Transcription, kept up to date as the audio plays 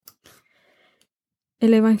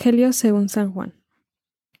El Evangelio según San Juan.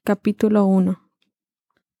 Capítulo 1.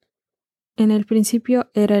 En el principio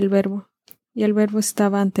era el Verbo, y el Verbo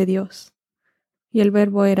estaba ante Dios, y el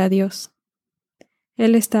Verbo era Dios.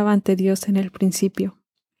 Él estaba ante Dios en el principio.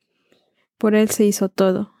 Por él se hizo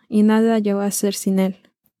todo, y nada llegó a ser sin él.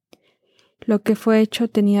 Lo que fue hecho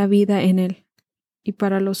tenía vida en él, y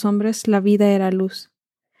para los hombres la vida era luz.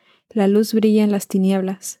 La luz brilla en las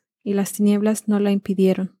tinieblas, y las tinieblas no la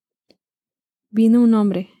impidieron. Vino un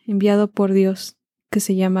hombre, enviado por Dios, que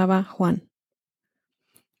se llamaba Juan.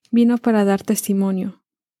 Vino para dar testimonio,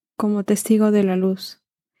 como testigo de la luz,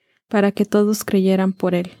 para que todos creyeran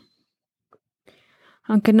por él.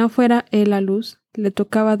 Aunque no fuera él la luz, le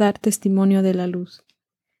tocaba dar testimonio de la luz.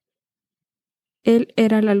 Él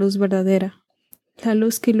era la luz verdadera, la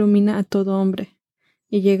luz que ilumina a todo hombre,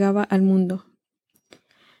 y llegaba al mundo.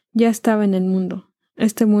 Ya estaba en el mundo,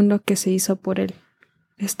 este mundo que se hizo por él,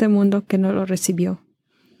 este mundo que no lo recibió.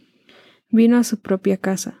 Vino a su propia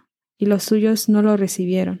casa, y los suyos no lo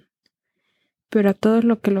recibieron. Pero a todos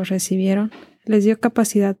los que lo recibieron, les dio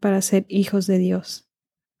capacidad para ser hijos de Dios.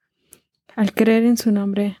 Al creer en su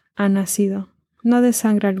nombre, han nacido, no de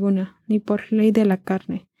sangre alguna, ni por ley de la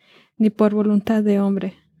carne, ni por voluntad de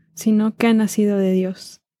hombre, sino que ha nacido de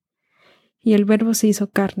Dios. Y el Verbo se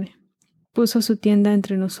hizo carne, puso su tienda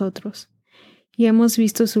entre nosotros, y hemos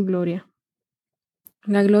visto su gloria,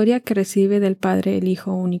 la gloria que recibe del Padre el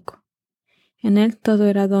Hijo único. En él todo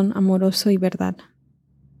era don amoroso y verdad.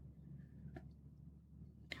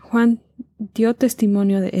 Juan dio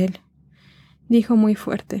testimonio de él. Dijo muy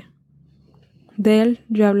fuerte: de él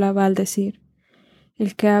yo hablaba al decir: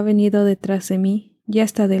 el que ha venido detrás de mí ya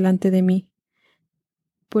está delante de mí,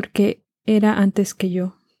 porque era antes que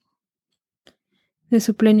yo. De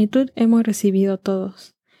su plenitud hemos recibido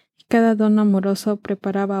todos, y cada don amoroso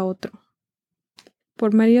preparaba otro.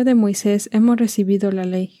 Por medio de Moisés hemos recibido la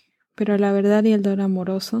ley, pero la verdad y el don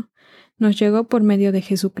amoroso nos llegó por medio de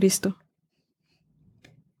Jesucristo.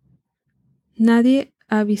 Nadie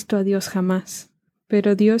ha visto a Dios jamás,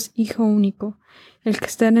 pero Dios Hijo único, el que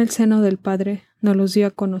está en el seno del Padre, nos los dio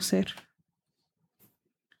a conocer.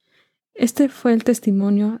 Este fue el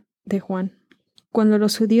testimonio de Juan, cuando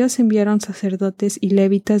los judíos enviaron sacerdotes y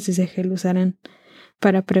levitas desde Jerusalén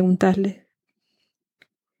para preguntarle: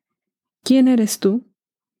 ¿quién eres tú?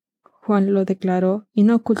 Juan lo declaró y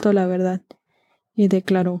no ocultó la verdad, y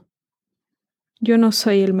declaró: yo no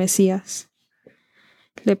soy el Mesías.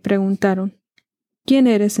 Le preguntaron: ¿quién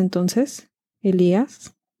eres entonces?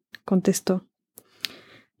 ¿Elías? Contestó: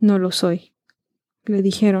 no lo soy. Le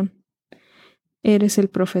dijeron: ¿eres el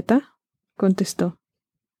profeta? Contestó: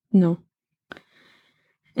 no.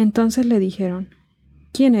 Entonces le dijeron: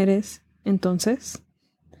 ¿quién eres entonces?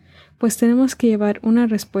 Pues tenemos que llevar una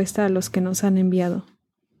respuesta a los que nos han enviado.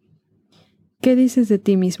 ¿Qué dices de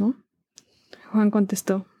ti mismo? Juan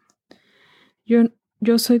contestó: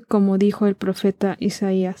 yo soy como dijo el profeta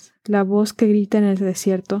Isaías, la voz que grita en el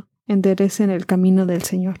desierto: enderecen el camino del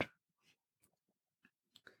Señor.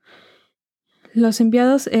 Los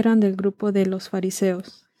enviados eran del grupo de los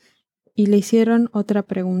fariseos, y le hicieron otra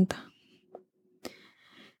pregunta: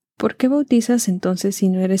 ¿por qué bautizas entonces si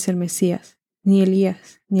no eres el Mesías, ni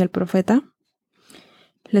Elías, ni el profeta?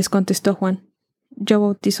 Les contestó Juan: yo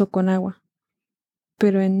bautizo con agua,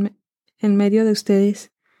 pero en medio de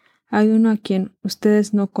ustedes hay uno a quien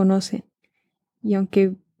ustedes no conocen, y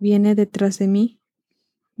aunque viene detrás de mí,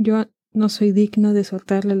 yo no soy digno de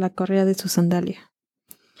soltarle la correa de su sandalia.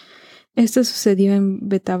 Esto sucedió en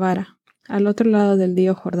Betábara, al otro lado del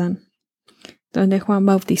río Jordán, donde Juan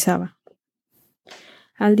bautizaba.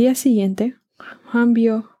 Al día siguiente, Juan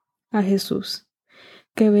vio a Jesús,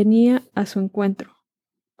 que venía a su encuentro,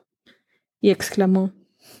 y exclamó: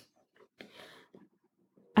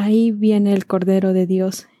 ahí viene el Cordero de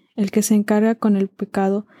Dios, el que se encarga con el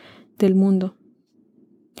pecado del mundo.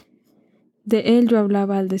 De él yo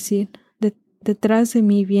hablaba al decir: detrás de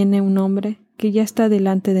mí viene un hombre que ya está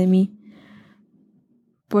delante de mí,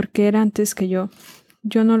 porque era antes que yo.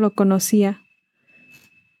 Yo no lo conocía,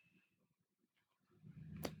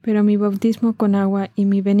 pero mi bautismo con agua y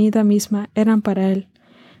mi venida misma eran para él,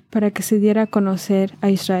 para que se diera a conocer a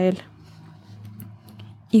Israel.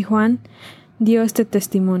 Y Juan dio este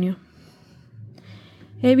testimonio: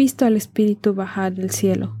 he visto al Espíritu bajar del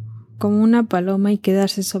cielo, como una paloma, y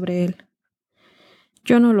quedarse sobre él.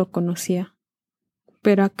 Yo no lo conocía,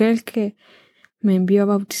 pero aquel que me envió a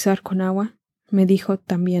bautizar con agua me dijo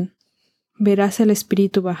también: verás el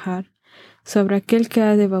Espíritu bajar sobre aquel que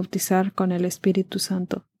ha de bautizar con el Espíritu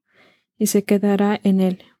Santo, y se quedará en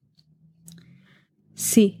él.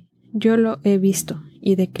 Sí, yo lo he visto,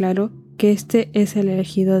 y declaro que este es el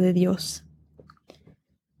elegido de Dios.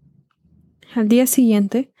 Al día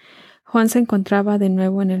siguiente, Juan se encontraba de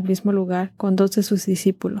nuevo en el mismo lugar con 2 de sus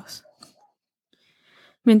discípulos.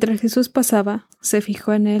 Mientras Jesús pasaba, se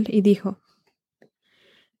fijó en él y dijo: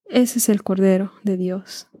 «Ese es el Cordero de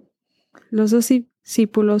Dios». Los 2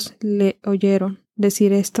 discípulos le oyeron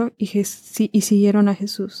decir esto y siguieron a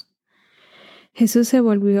Jesús. Jesús se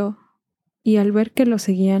volvió y al ver que lo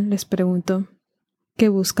seguían les preguntó: «¿Qué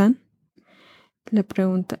buscan?».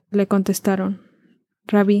 Le contestaron: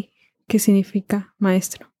 «Rabí», que significa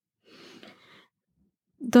maestro.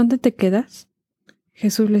 «¿Dónde te quedas?».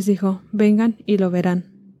 Jesús les dijo: «Vengan y lo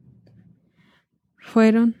verán».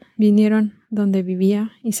 Vinieron donde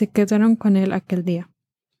vivía y se quedaron con él aquel día.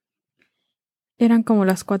 Eran como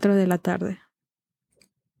las 4 de la tarde.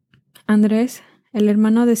 Andrés, el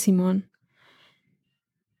hermano de Simón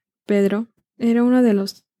Pedro, era uno de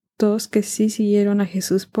los 2 que sí siguieron a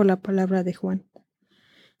Jesús por la palabra de Juan.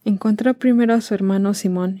 Encontró primero a su hermano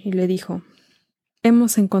Simón y le dijo: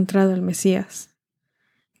 «Hemos encontrado al Mesías»,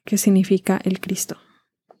 que significa el Cristo.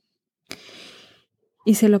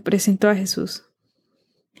 Y se lo presentó a Jesús.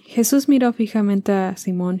 Jesús miró fijamente a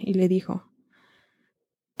Simón y le dijo: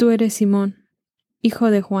 «Tú eres Simón,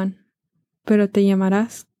 hijo de Juan, pero te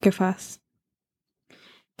llamarás Kefas»,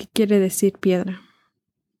 que quiere decir piedra.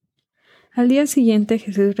 Al día siguiente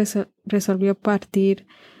Jesús resolvió partir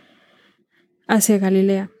hacia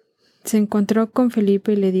Galilea. Se encontró con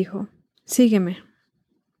Felipe y le dijo: «Sígueme».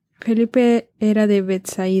 Felipe era de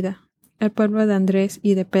Betsaida, el pueblo de Andrés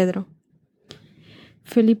y de Pedro.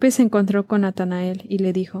 Felipe se encontró con Natanael y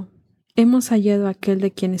le dijo: «Hemos hallado a aquel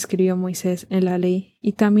de quien escribió Moisés en la ley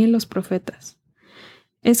y también los profetas.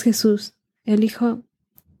 Es Jesús, el hijo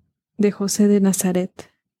de José de Nazaret».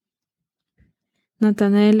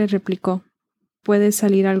 Natanael le replicó: «¿Puede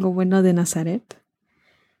salir algo bueno de Nazaret?».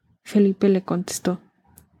 Felipe le contestó: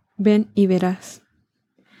 «Ven y verás».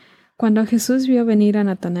 Cuando Jesús vio venir a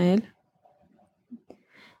Natanael,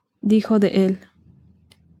 dijo de él: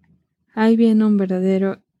 «Ahí viene un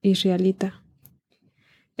verdadero israelita.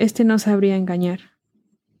 Este no sabría engañar».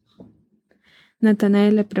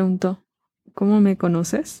 Natanael le preguntó: «¿Cómo me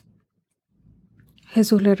conoces?».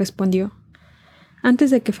 Jesús le respondió: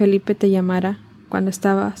 «Antes de que Felipe te llamara, cuando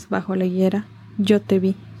estabas bajo la higuera, yo te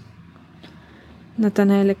vi».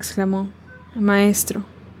 Natanael exclamó: «Maestro,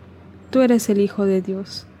 tú eres el Hijo de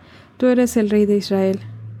Dios, tú eres el Rey de Israel».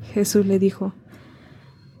 Jesús le dijo: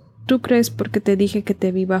 «Tú crees porque te dije que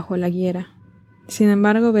te vi bajo la higuera. Sin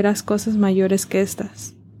embargo, verás cosas mayores que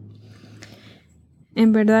estas.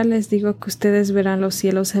 En verdad les digo que ustedes verán los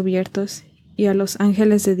cielos abiertos y a los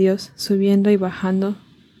ángeles de Dios subiendo y bajando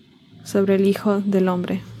sobre el Hijo del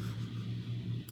Hombre».